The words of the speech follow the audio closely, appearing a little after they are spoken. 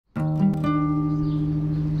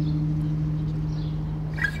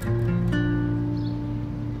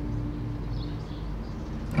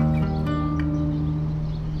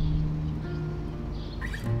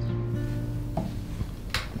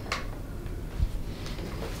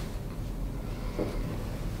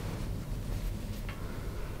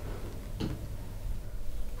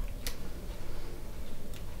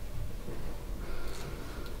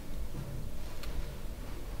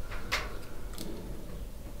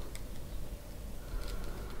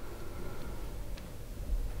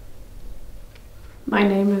My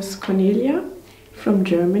name is Cornelia from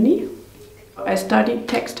Germany. I studied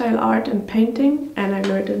textile art and painting, and I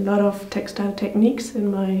learned a lot of textile techniques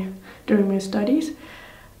during my studies.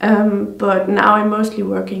 But now I'm mostly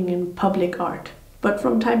working in public art. But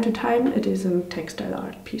from time to time it is a textile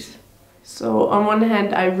art piece. So on one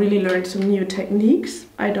hand I really learned some new techniques.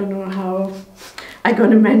 I don't know how I'm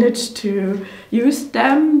gonna manage to use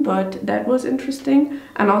them, but that was interesting.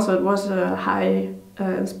 And also it was a high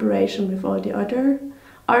inspiration with all the other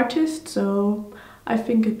artists, so I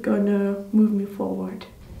think it's gonna move me forward.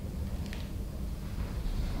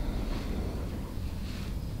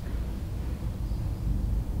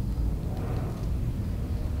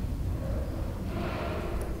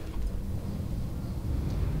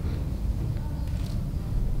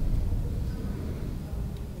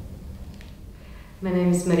 My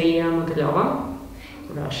name is Maria Modelova,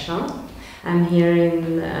 Russia. I'm here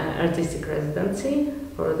in artistic residency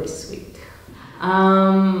for this week.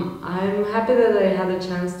 I'm happy that I had a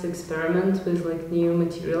chance to experiment with new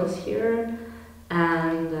materials here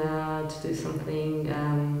and to do something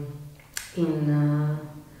in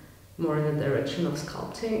more in the direction of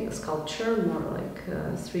sculpture, more like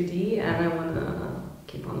 3D, and I want to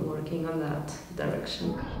keep on working on that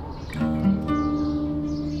direction.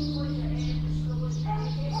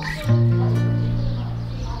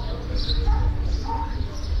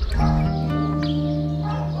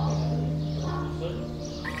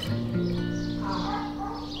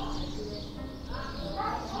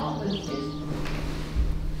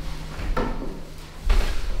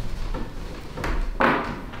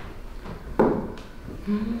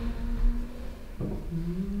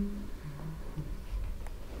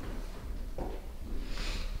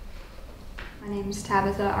 My name is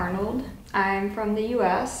Tabitha Arnold. I'm from the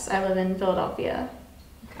US. I live in Philadelphia.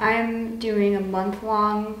 I'm doing a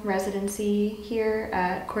month-long residency here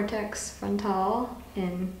at Córtex Frontal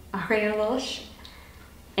in Arraiolos.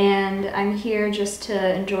 And I'm here just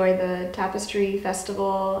to enjoy the tapestry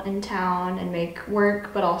festival in town and make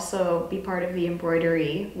work, but also be part of the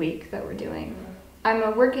embroidery week that we're doing. I'm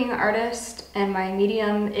a working artist and my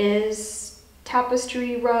medium is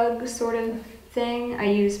tapestry rug sort of thing. I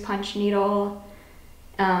use punch needle.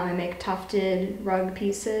 I make tufted rug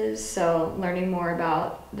pieces, so learning more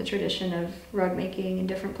about the tradition of rug making in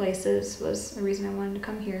different places was the reason I wanted to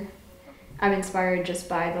come here. I'm inspired just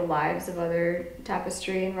by the lives of other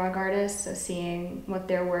tapestry and rug artists, so seeing what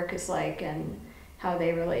their work is like and how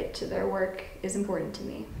they relate to their work is important to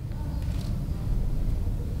me.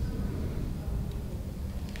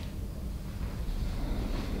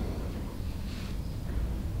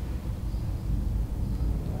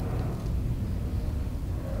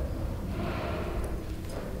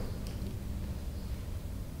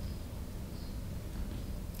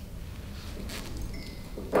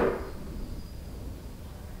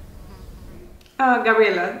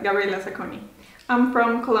 Gabriela Sacconi. I'm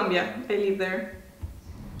from Colombia. I live there.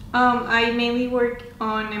 I mainly work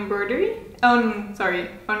on embroidery. On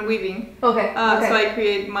weaving. Okay. So I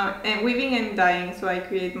create weaving and dyeing. So I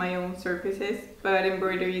create my own surfaces. But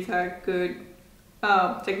embroidery is a good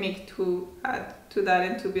technique to add to that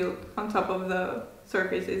and to build on top of the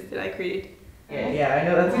surfaces that I create. Yeah, I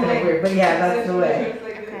know that's kind of weird, but yeah, that's the way.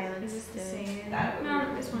 Okay, let's do it.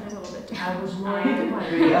 No, this one is a little bit different. I was more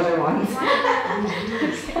the other ones.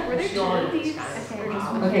 Were there two of these?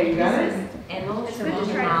 Okay, you got it? It's good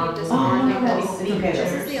to try to keep this more It's okay.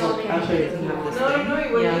 This is the old I'll show you. It doesn't have this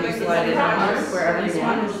thing. Yeah, you slide it on wherever you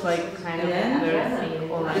want. It's like kind of very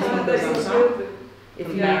simple. This one goes on. If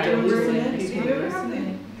you need to loosen it, you can loosen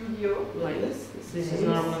it. Like this. This is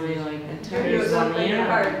normally like entire one ear,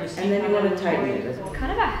 and then you want to tighten it. It's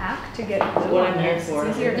kind of a hack to get glue what on I'm here this. for.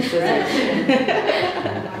 It's easier to shred.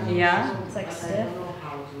 Yeah. It's like stiff.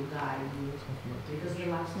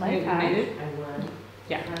 Life You made hack. it?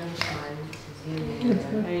 Yeah.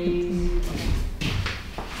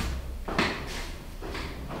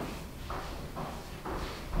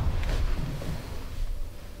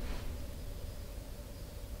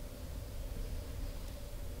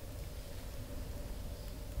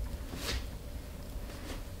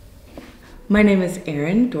 My name is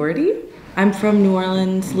Erin Doherty. I'm from New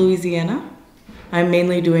Orleans, Louisiana. I'm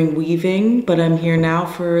mainly doing weaving, but I'm here now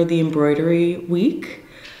for the embroidery week.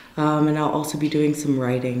 And I'll also be doing some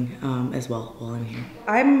writing as well while I'm here.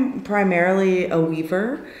 I'm primarily a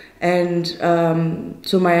weaver, and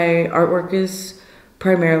so my artwork is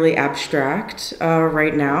primarily abstract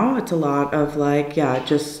right now. It's a lot of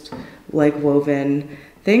just woven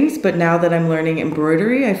things, but now that I'm learning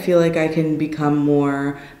embroidery, I feel like I can become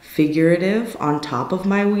more figurative on top of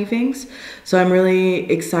my weavings. So I'm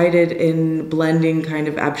really excited in blending kind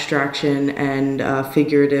of abstraction and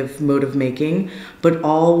figurative motive making, but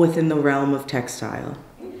all within the realm of textile.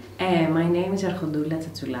 My name is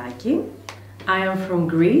Arraiolos. I am from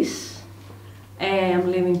Greece.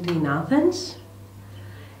 I'm living in Athens.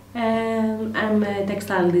 I'm a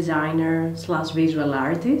textile designer / visual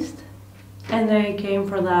artist. And I came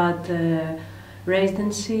for that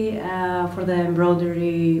residency for the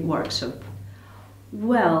embroidery workshop.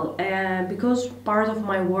 Well, because part of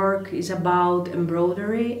my work is about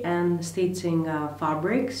embroidery and stitching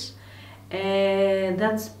fabrics,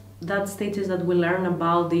 that's stitches that we learn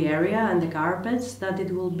about the area and the carpets, that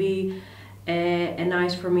it will be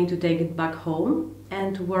nice for me to take it back home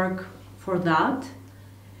and to work for that.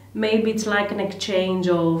 Maybe it's like an exchange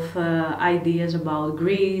of ideas about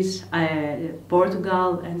Greece,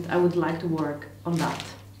 Portugal, and I would like to work on that.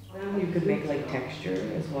 You could make like texture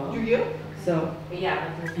as well. Julio? So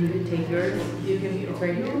yeah, you can take yours. You can, it's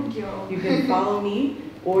right here. You can follow me,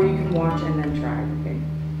 or you can watch and then try. Okay.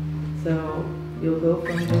 So you'll go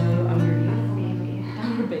from the underneath.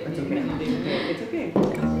 It's okay. It's okay.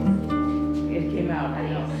 It came out. I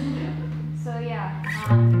know. So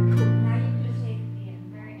yeah.